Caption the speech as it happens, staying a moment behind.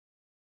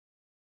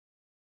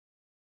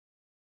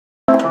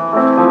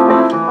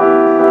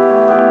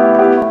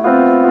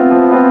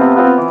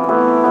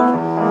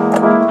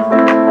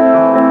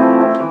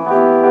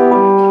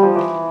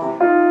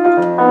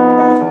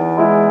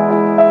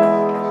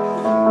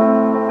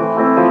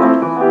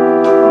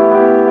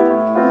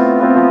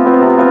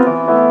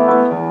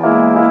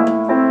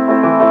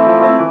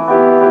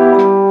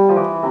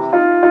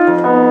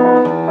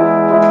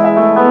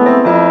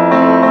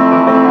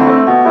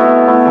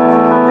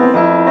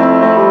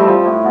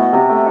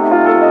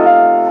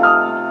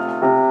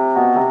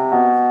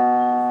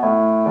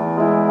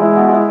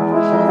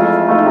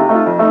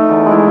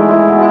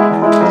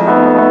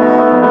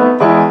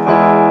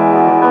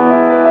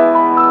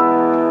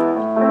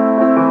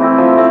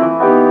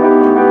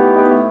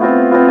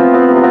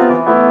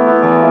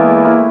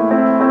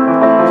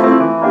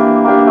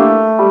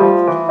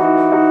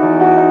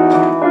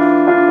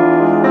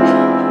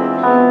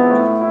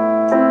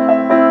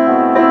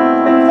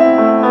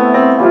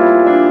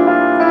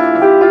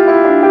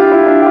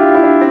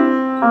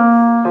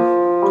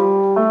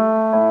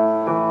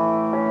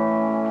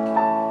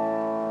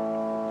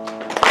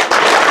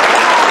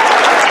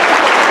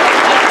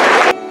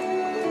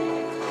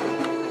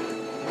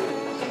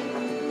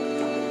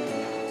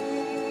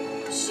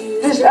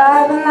Was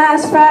driving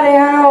last Friday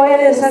on our way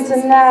to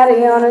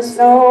Cincinnati on a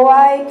snow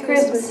white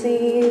Christmas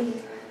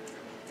Eve.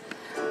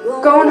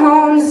 Going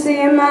home to see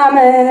her mama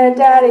and her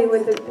daddy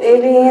with a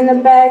baby in the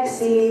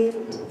backseat.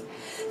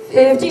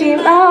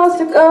 15 miles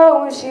to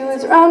go when she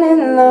was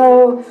running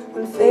low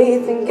on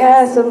faith and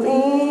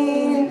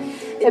gasoline.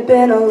 It'd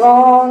been a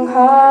long,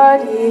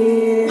 hard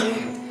year.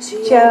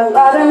 She had a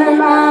lot on her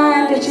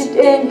mind and she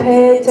didn't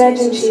pay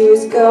attention. She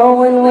was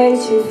going way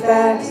too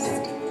fast.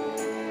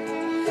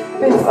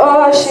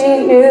 Before she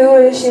knew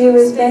it, she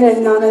was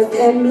spinning on a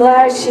thin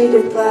black sheet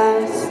of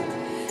glass.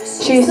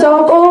 She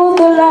saw both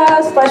the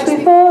lights flash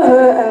before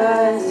her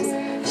eyes.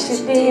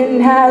 She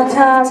didn't have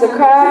time to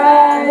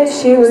cry.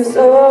 She was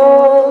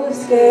so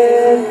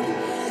scared.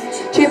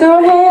 She threw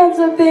her hands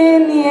up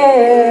in the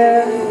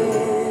air.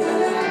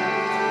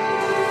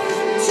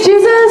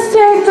 Jesus,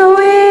 take the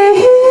wheel,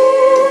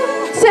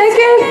 take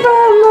it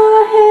from my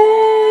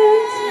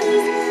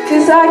hands,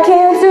 'cause I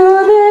can't do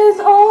this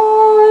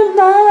on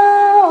my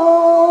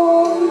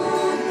own.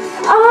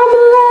 I'm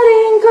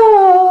letting go,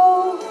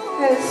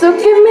 and so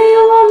give me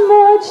one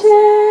more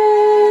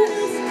chance.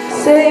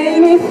 Save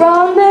me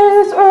from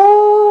this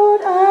road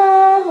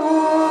I'm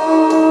on.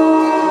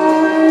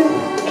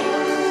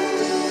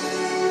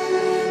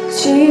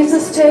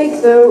 Jesus, take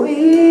the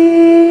wheel.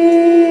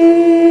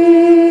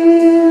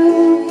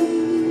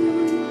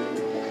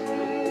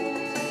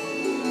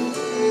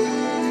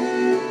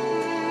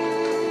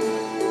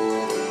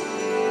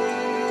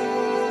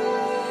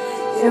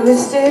 It was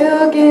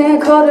still getting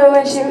colder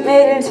when she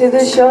made it to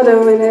the shoulder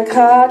when the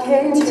car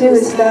came to a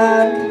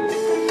stop.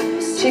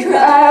 She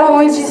cried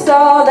when she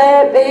saw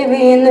that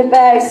baby in the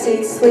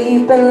backseat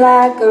sleeping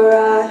like a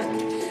rock.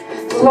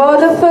 For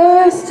the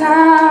first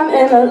time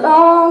in a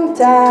long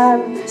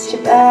time, she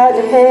bowed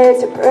her head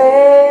to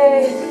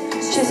pray.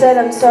 She said,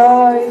 I'm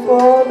sorry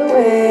for the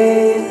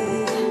way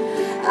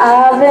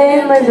I've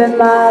been living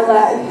my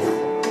life.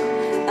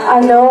 I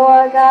know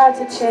I got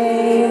to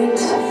change.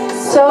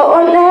 So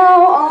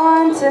now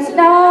on tonight,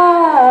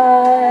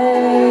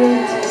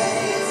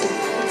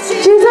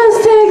 Jesus,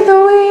 take the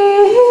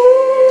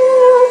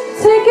wheel,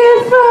 take it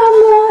from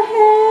my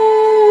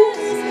hands,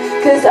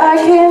 'cause I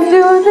can't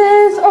do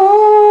this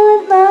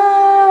on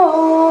my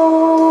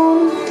own.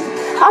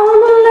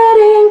 I'm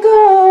letting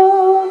go,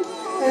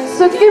 and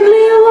so give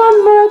me one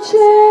more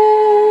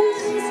chance.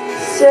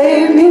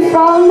 Save me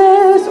from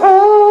this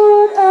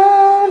road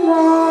I'm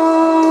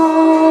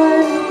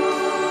on.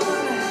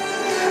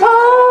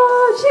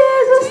 Oh,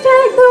 Jesus,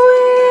 take the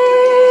wheel.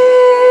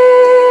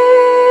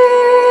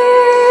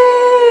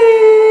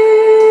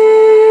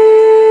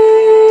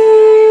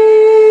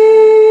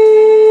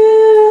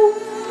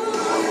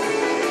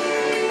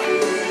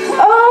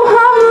 Oh,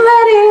 I'm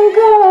letting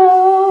go,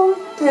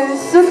 and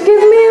so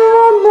give me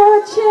one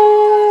more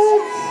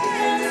chance.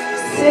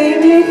 Save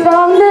me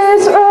from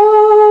this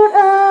road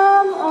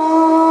I'm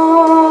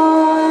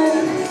on.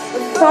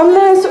 From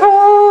this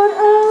road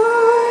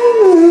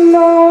I'm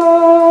on.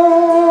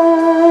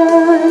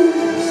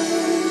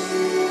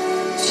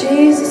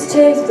 Jesus,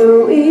 take the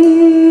wheel.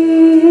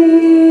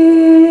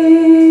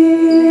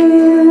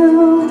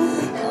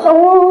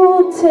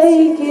 Oh,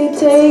 take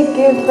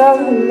it from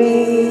me.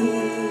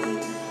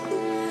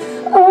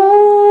 Oh,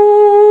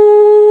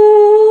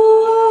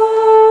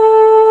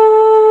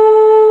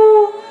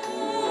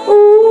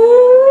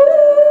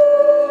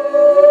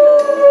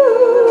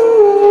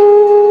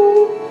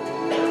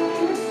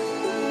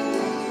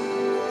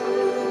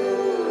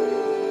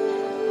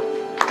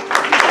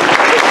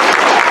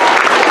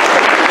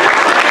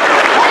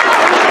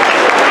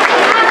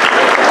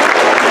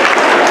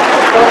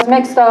 it's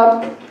mixed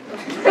up.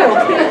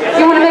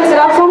 You want to mix it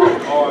up some?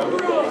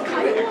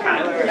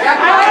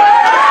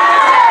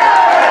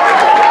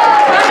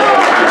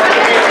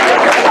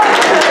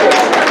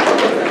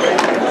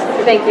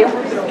 Thank you.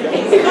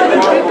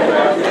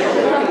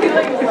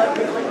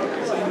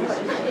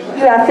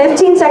 You have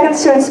 15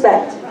 seconds to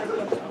inspect.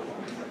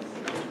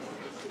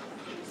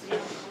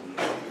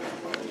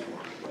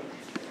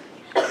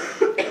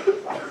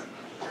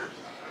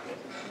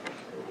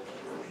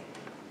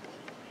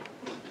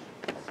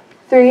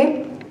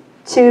 Three,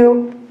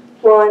 2,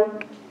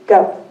 1,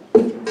 go.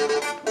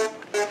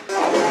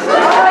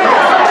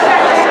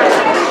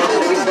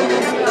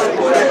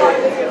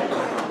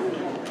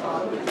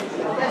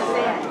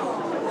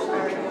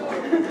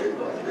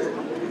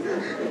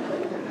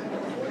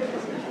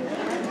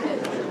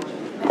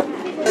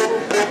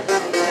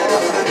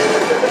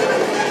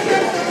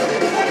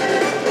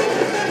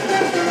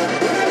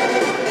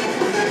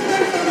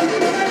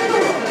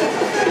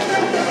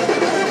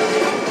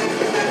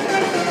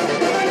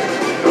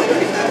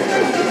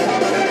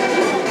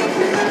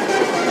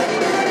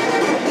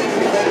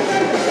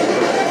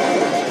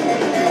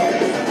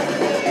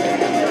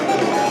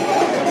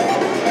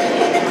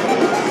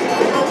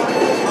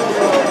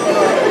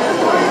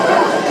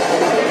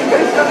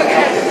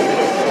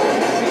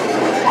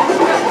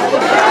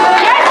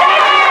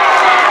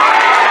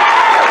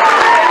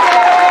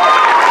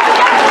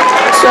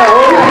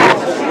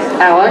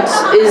 Alex,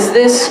 is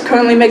this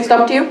currently mixed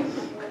up to you?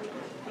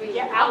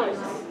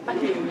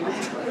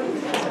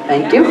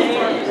 Thank you.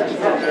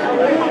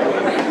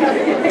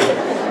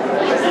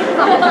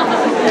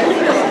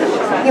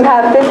 You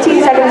have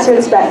 15 seconds to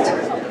inspect.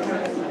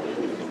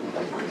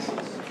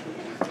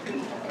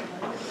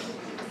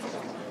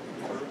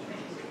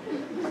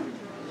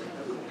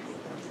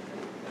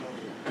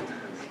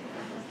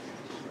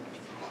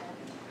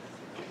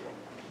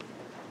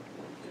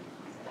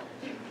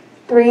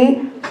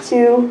 Three,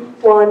 two,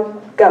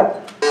 one, go.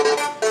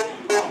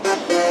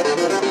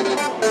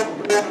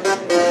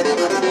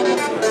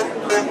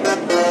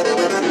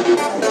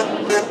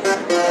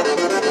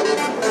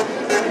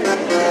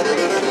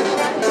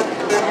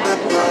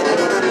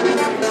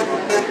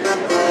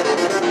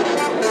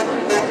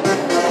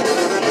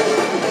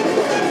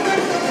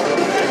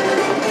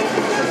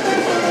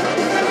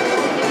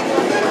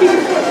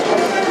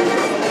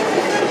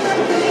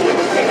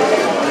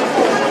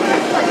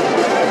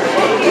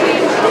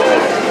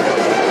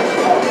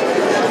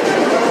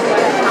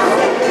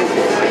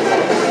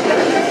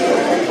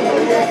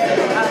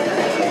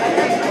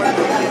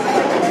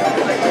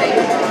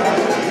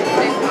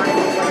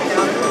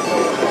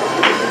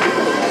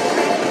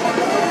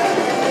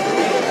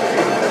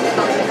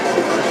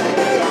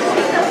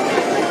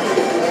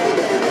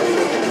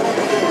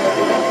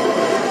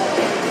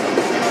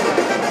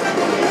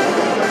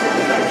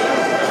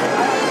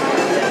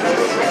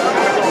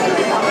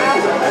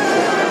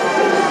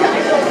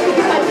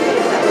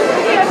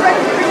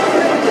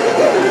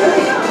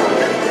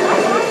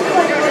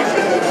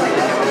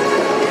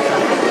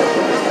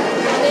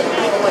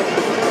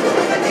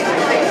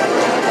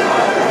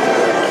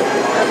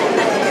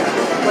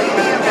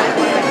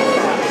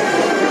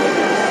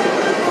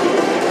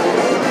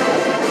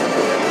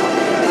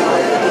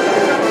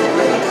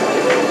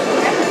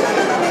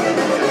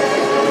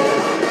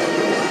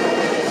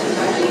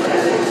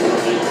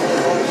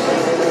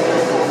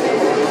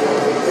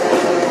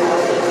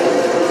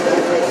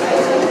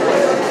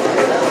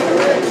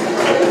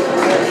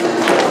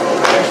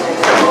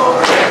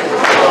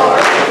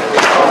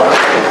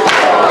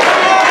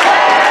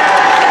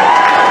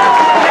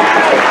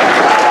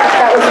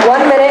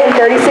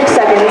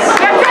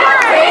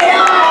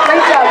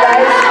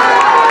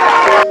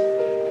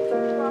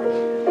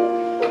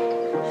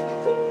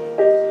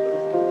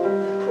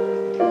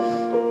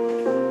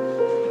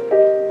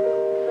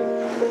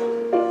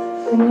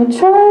 When you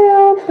try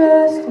your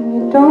best and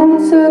you don't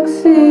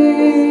succeed,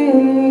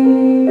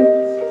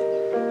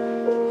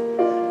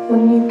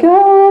 when you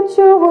got what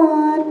you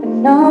want but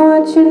not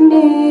what you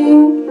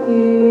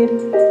need,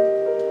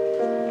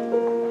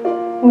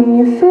 when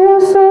you feel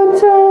so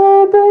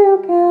tired but you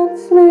can't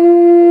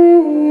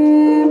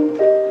sleep,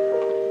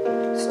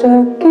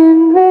 stuck in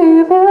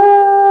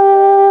reverse,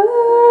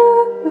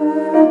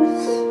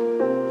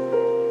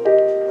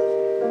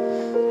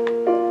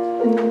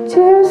 and the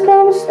tears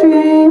come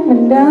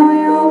streaming down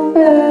your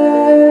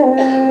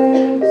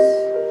face,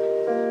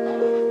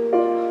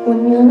 when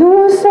you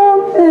lose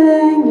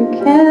something you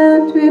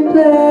can't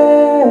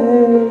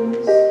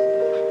replace,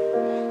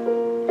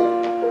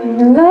 when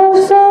you love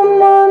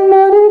someone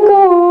but it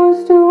goes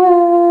to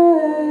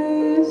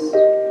waste.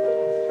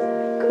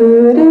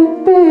 Could it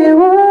be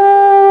worse?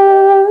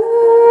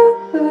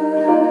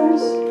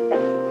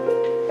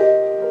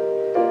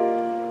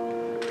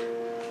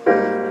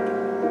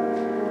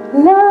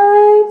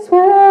 Lights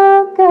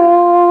will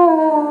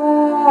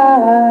guide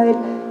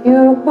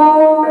you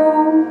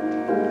home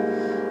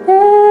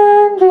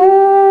and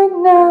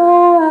ignite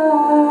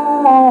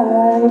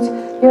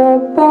your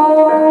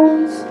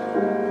bones,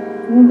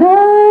 and I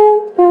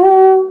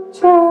will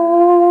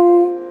try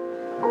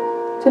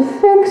to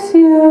fix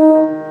you.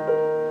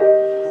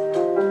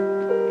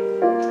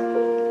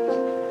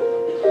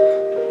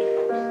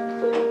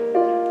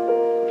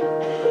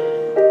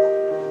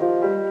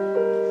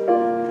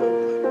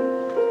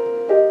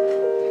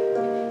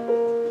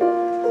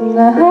 From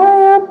the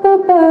high up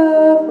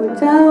above or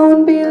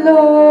down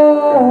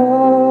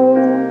below,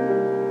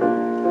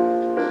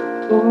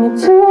 when you're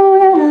too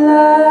in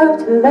love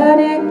to let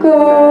it go.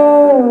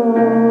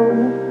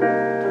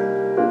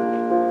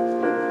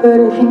 But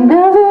if you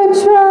never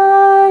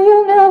try,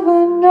 you'll never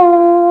know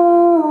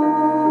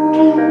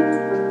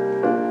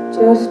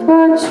just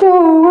what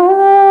you're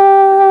worth.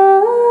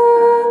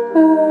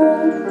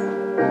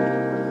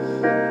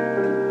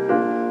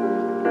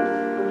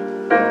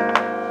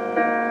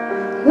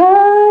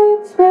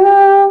 Lights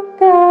will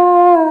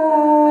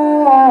guide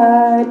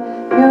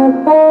you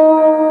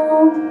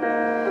home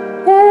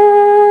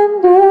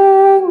and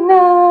ignite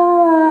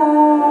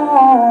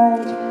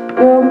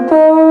your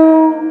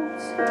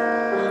bones,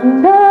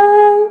 and I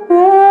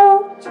will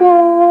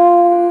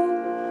try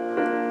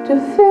to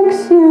fix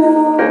you.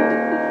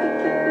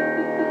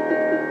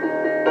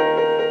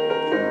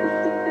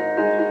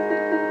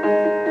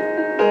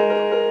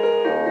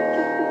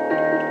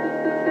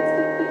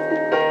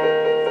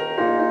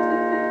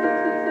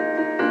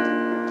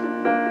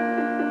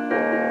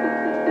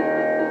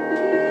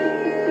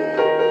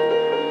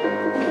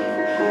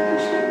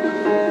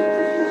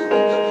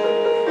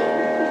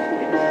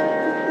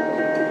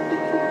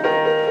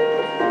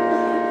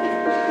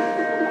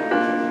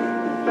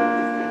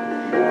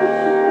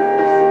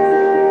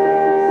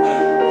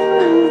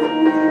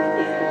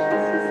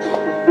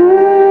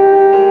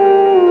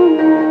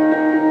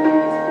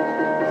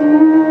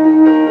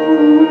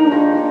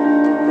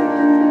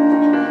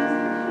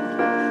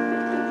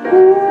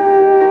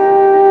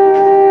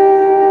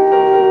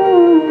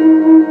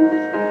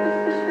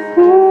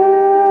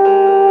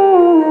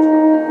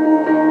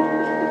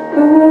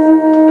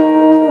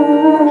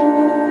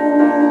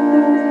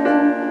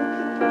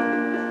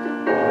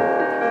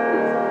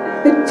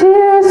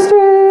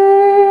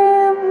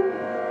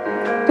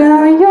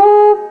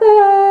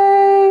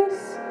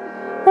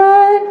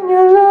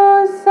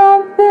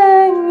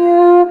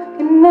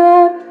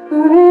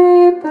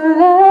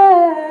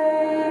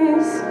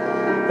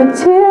 The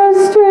tears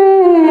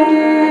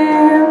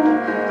stream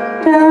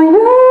down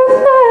your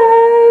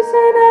face,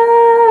 and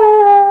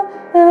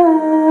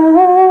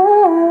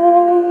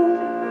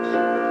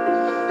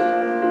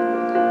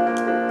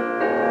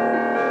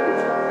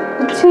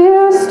the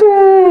tears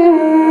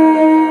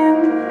stream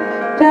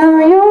down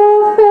your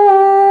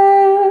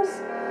face.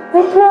 I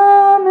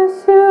promise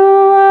you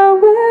I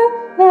will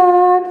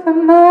learn from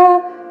my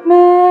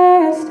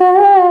mistakes.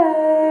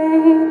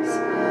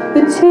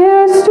 The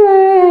tears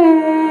stream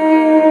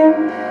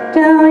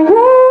down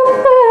your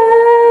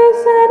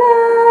face, and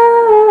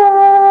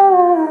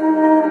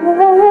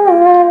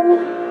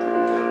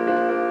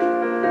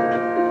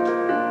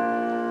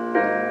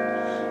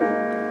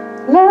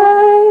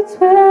lights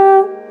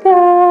will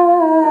guide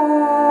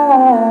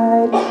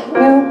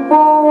you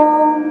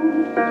home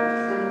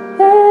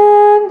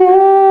and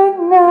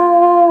ignite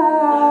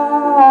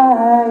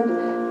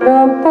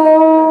your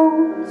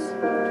bones,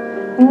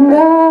 and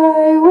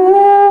I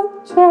will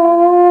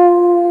try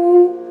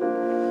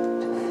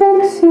to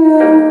fix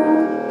you.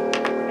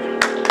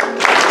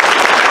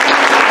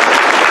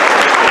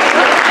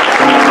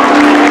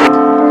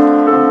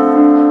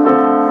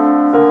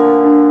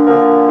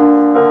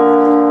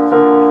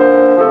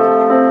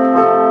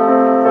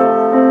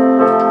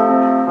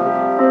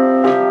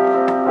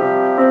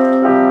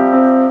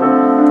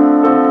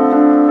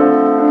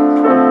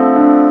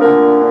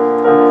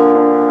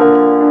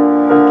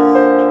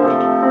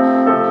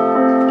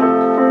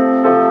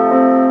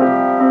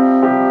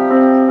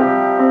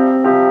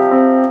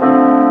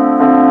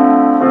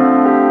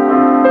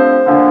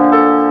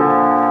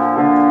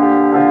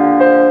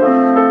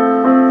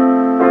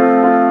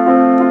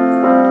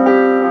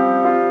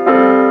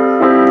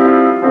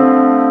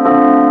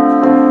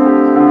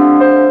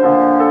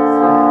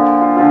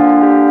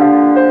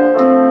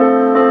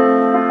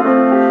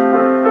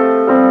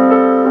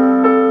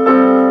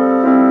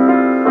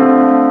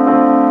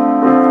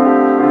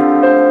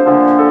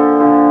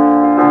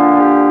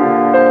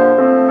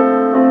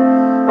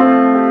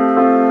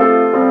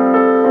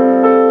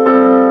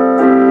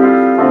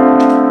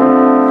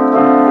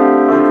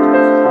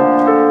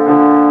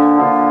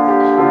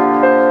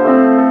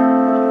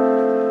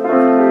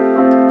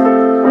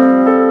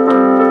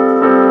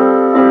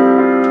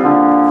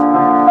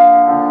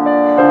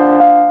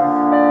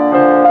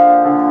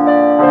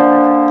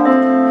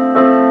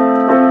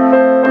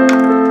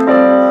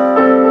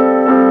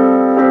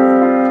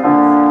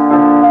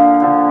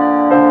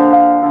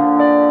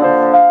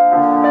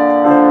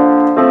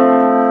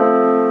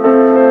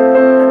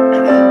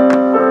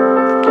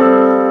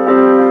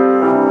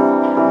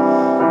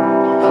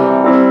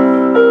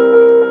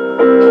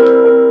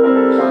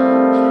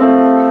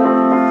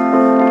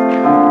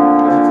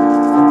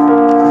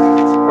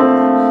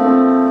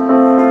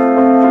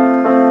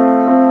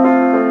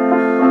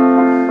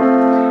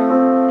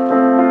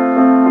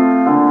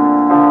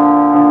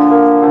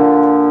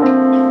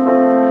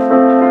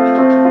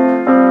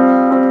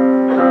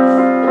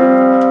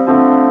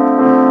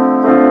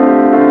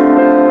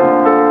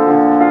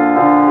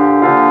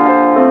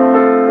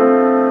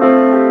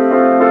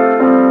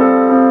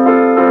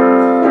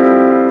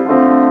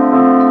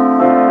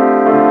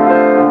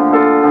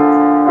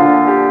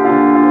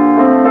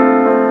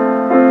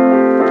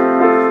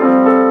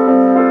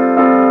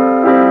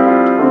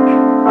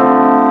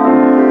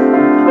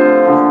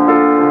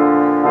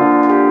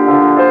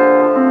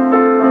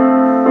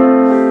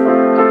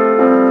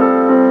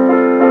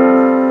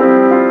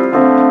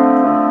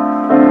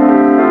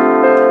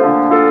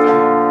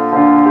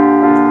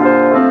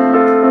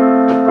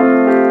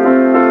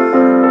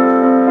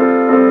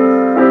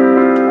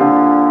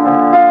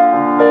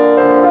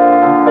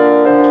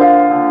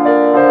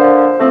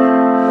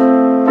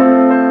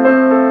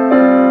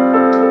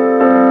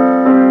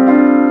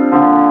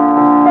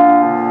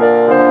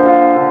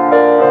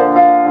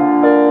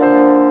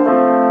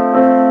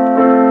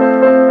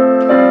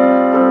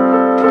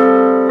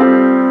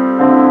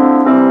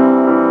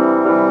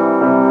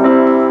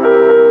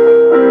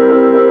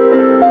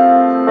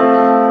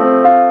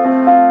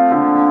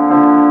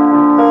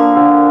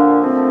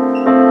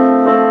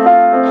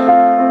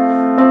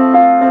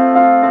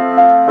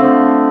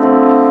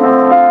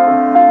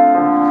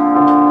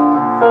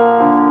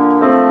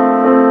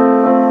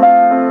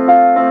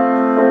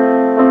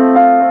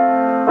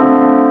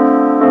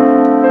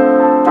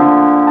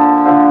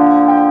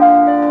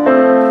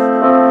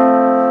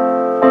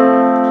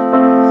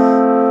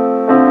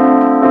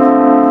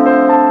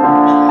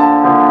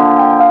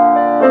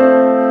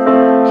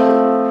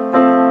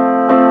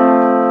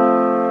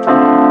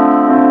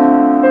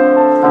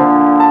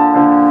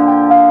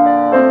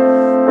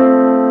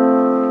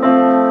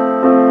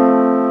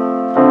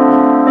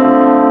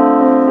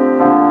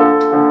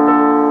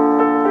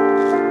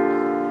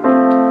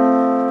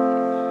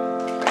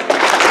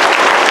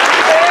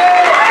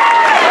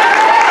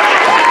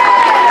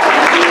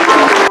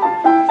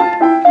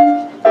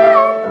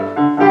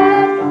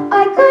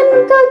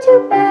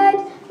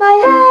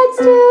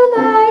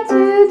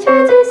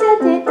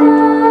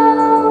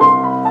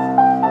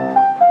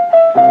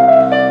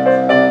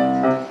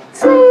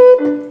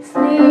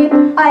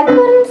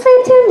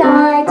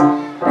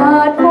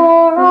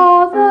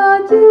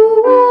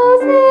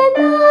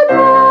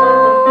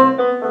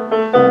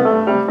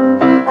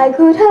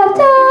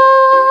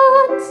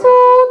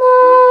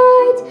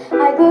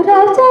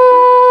 have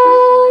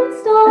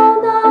danced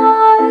all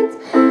night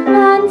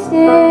and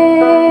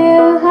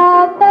still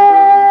have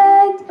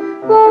begged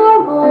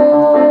for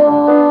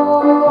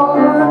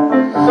more.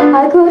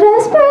 I could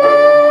have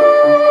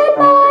spread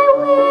my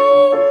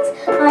wings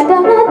and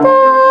done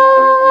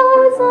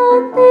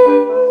 1,000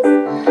 things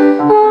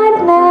I've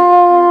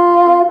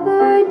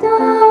never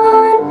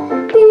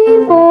done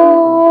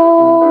before.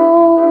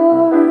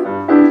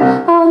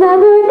 I'll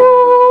never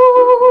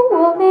know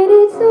what made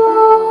it so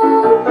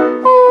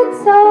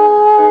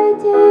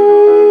exciting.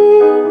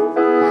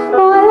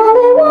 Why all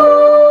at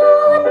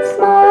once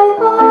my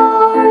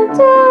heart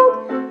took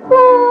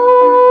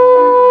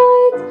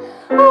flight.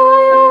 I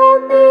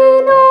only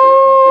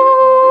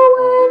know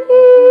when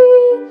he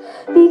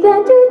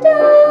began to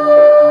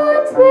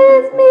dance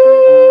with me.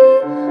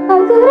 I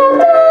could have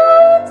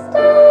danced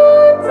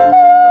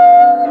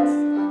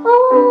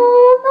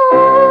all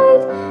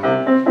night.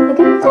 I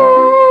could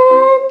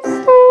dance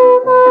all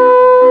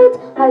night.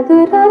 I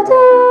could have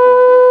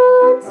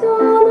danced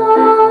all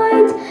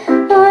night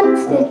and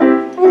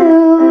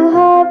still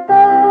have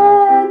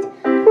begged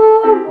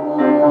for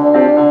more.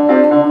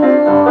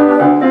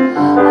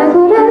 I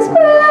could have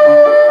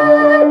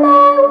spread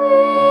my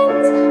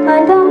wings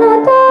and done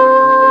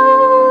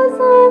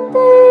 1,000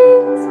 things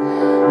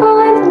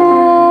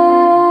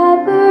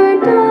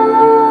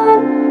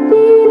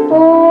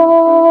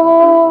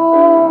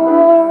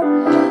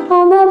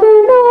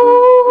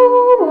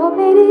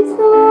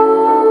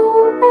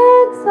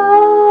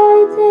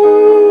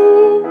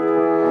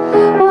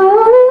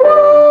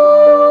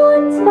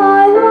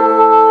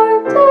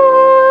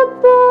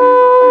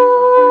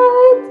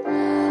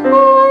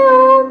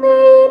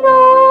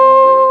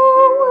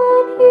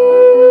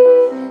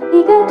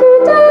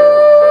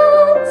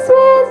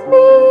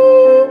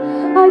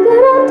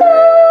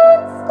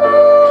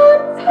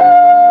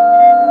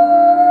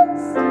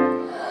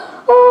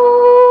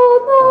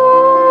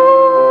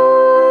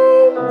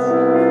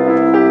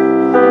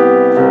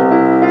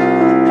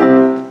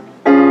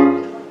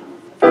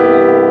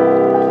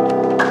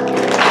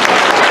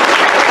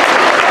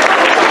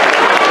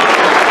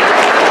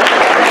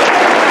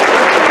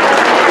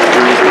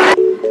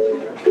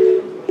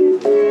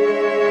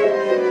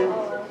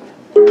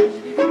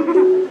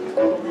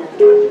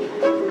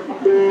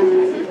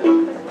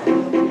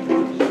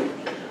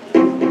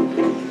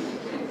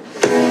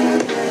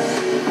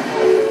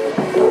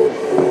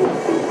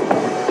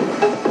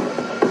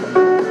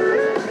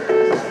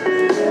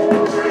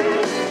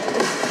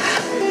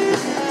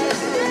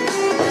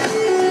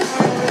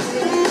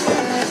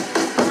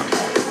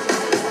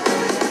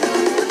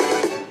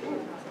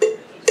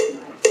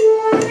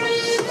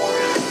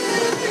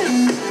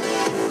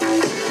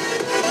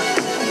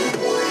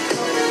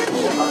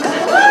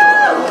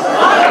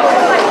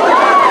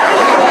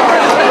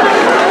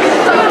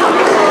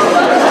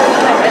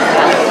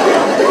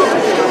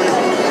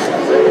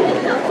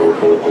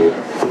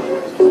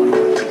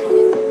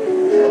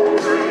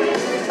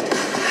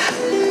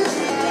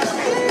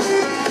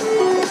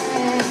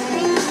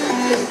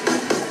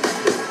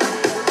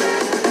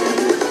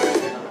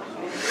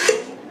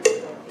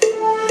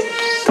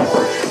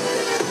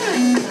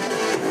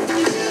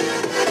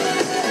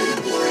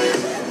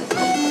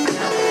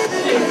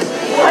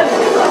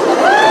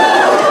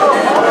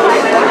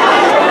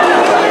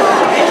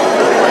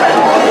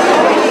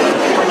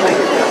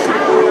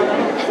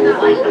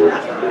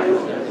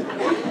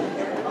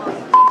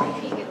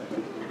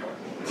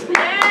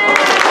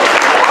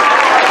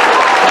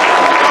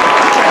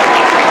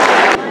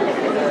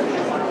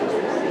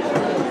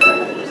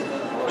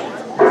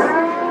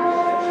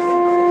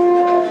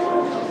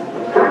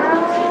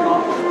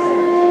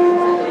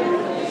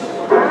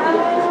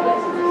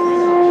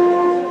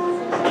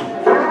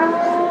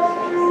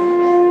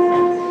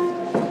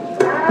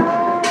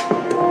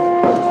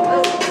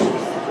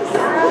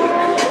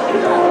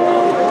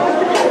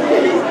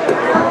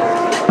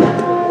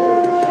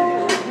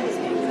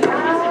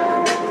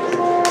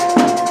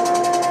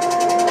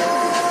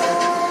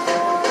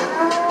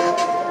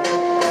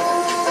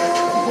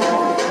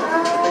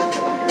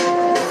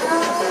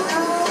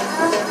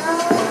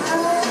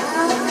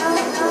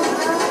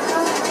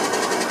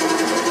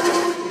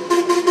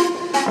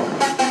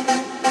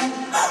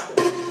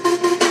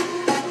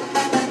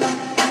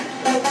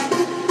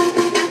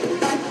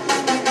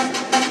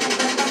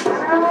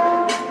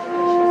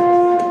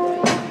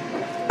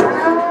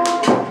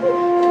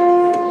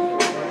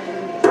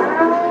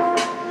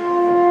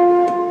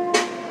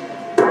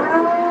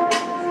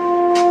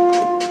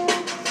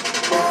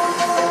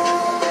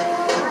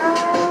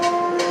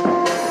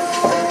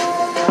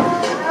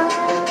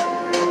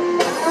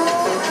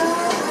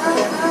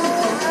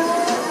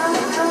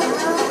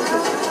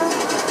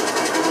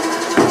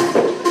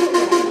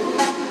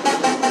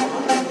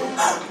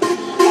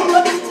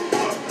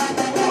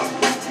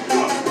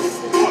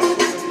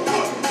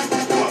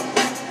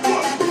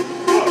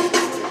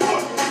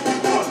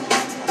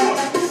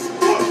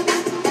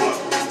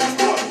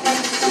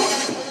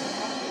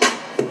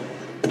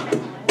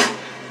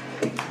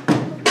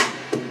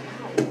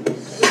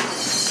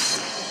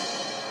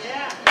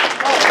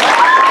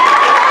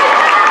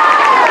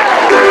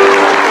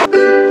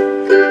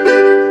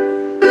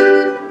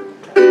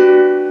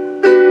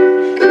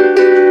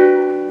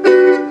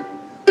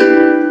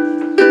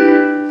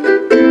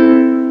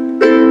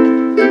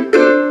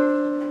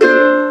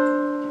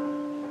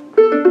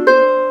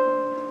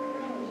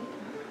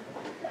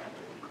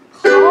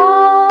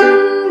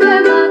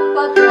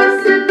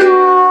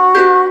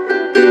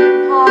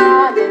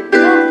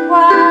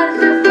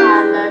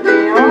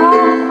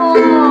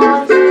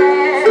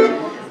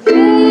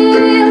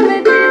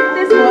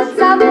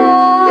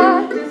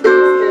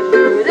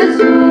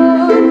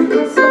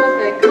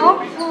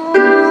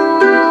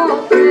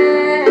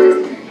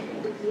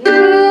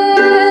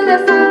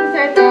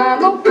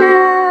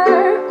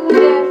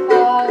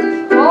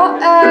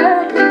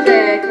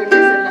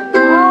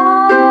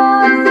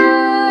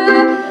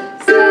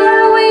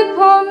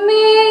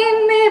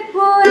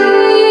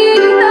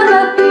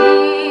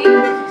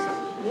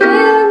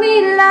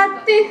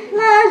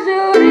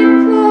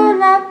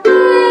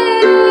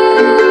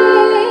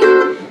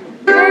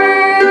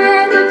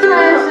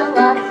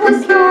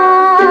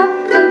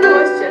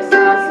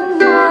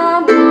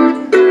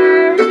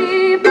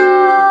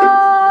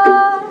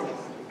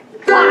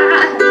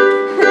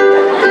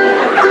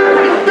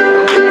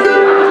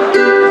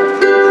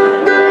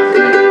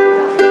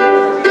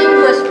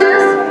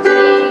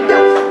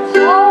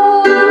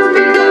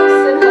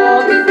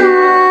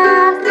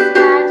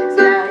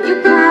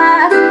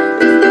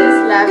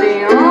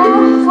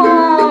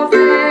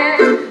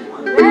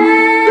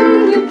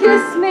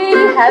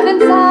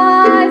heaven's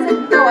eyes,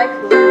 and though I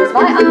close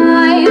my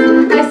eyes,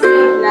 I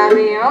see that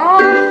we all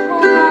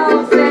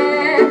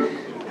there.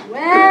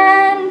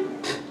 When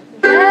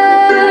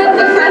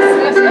the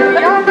Christmas of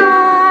your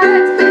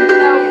heart,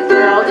 now you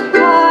world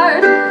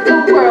apart, the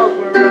world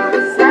where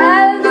roses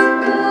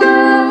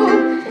bloom.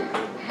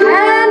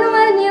 And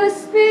when you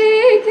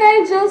speak,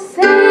 angels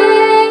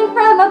sing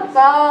from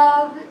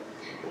above.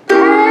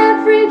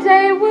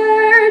 Everyday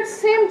words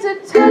seem to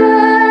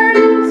turn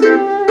into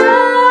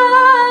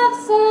love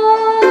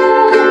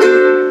songs.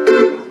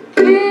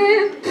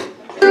 Give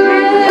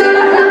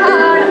your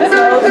heart and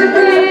soul to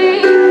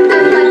me,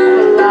 and let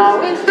will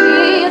always be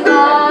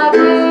love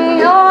in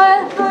your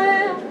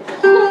heart.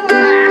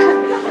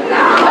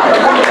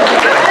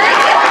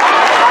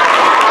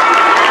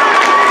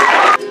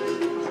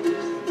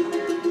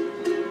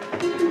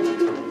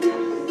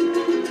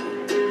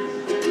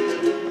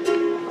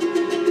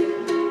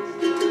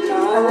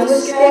 I was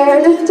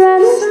scared of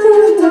dancing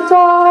in the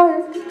dark.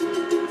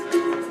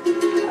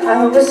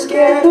 I was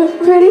scared of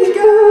pretty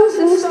girls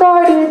and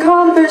starting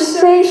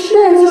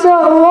conversations.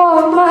 Oh,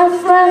 all my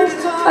friends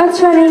are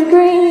turning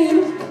green.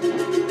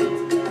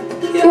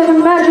 You're the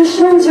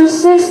magician's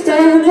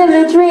assistant in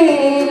the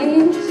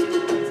dreams.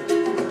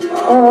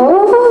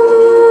 Oh,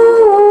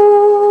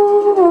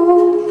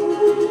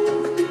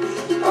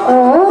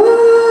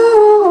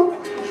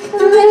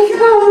 they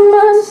come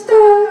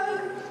unstuck.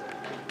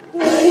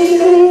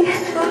 Lately,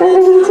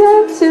 running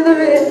down to the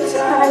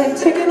riptide,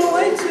 taken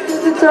away to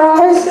the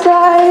dark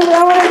side. I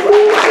wanna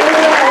be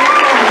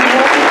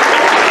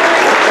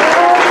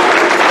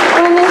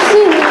when they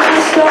sing my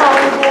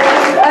song,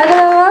 I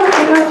got a lump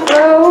in my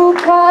throat,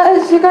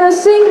 'cause you're gonna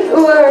sing the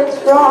words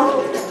wrong.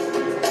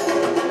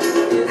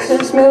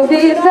 This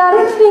movie that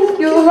I think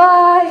you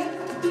like,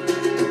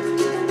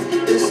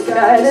 this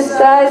guy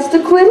decides to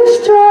quit his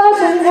job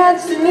and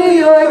heads to New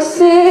York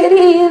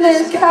City.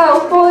 This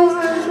cowboy's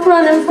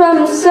running from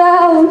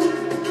himself,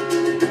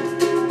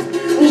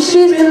 and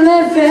she's been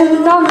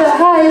living on the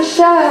highest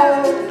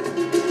shelf.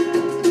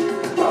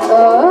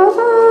 Oh,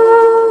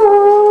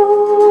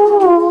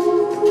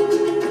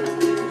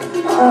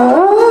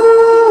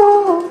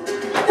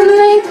 and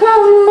they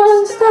come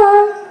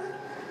unstuck.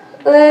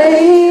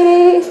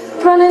 Lady,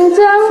 running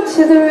down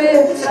to the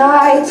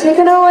riptide,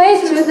 taken away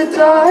to the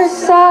dark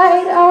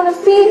side. I wanna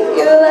be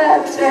your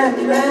left-hand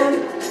man.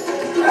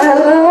 I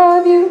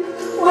love you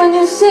when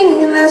you're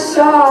singing that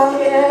song,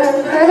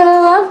 yeah. I got a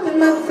lump in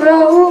my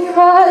throat,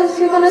 'cause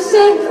you're gonna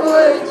sing the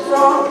words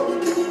wrong.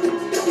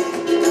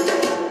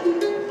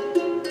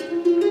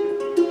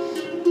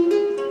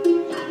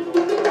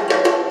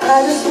 I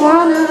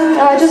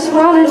just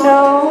wanna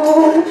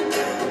know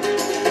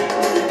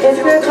if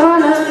you're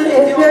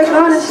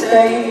gonna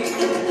stay.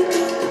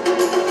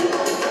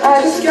 I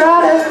just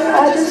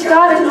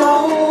gotta know.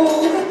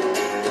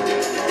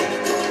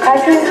 I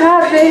can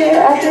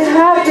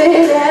have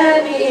it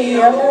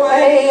any other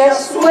way. I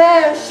swear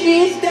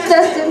she's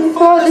destined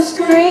for the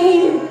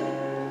screen.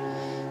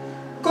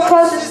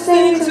 Closest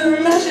thing to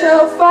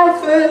Michelle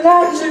Pfeiffer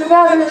that you've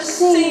ever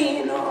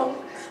seen. Oh,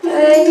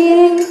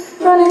 lady,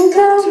 running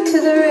down to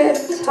the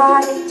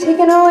riptide,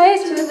 taken away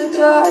to the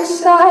dark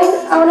side.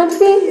 I wanna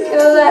be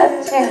your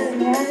left-hand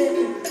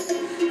man.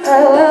 I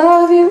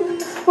love you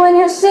when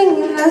you're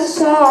singing that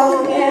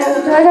song,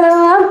 and I got a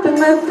lump in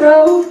my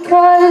throat,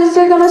 'cause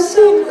you're gonna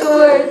sing the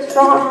words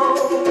wrong.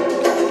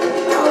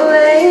 Oh,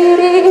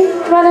 lady,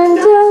 running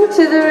down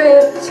to the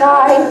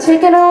riptide,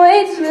 taken away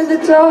to the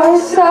dark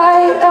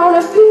side. I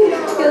wanna be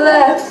your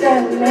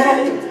left-hand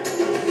man.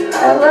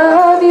 I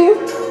love you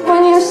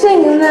when you're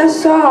singing that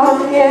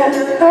song, yeah.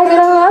 I got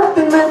a lump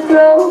in my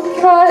throat,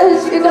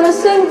 'cause you're gonna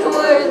sing the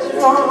words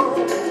wrong.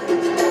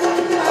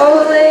 Oh,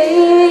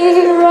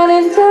 lady,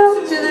 running down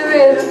to the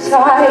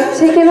riptide,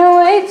 taken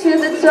away to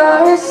the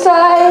dark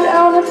side. I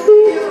wanna be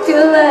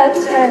your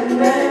left-hand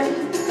man.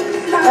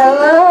 I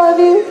love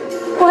you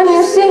when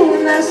you're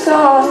singing that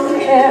song,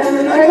 yeah.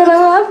 I got a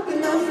lump in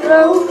my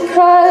throat,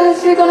 'cause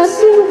you're gonna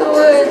sing the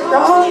words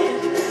wrong.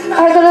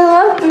 I got a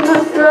lump in my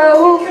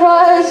throat,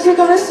 'cause you're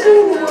gonna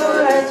sing the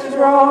words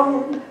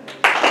wrong.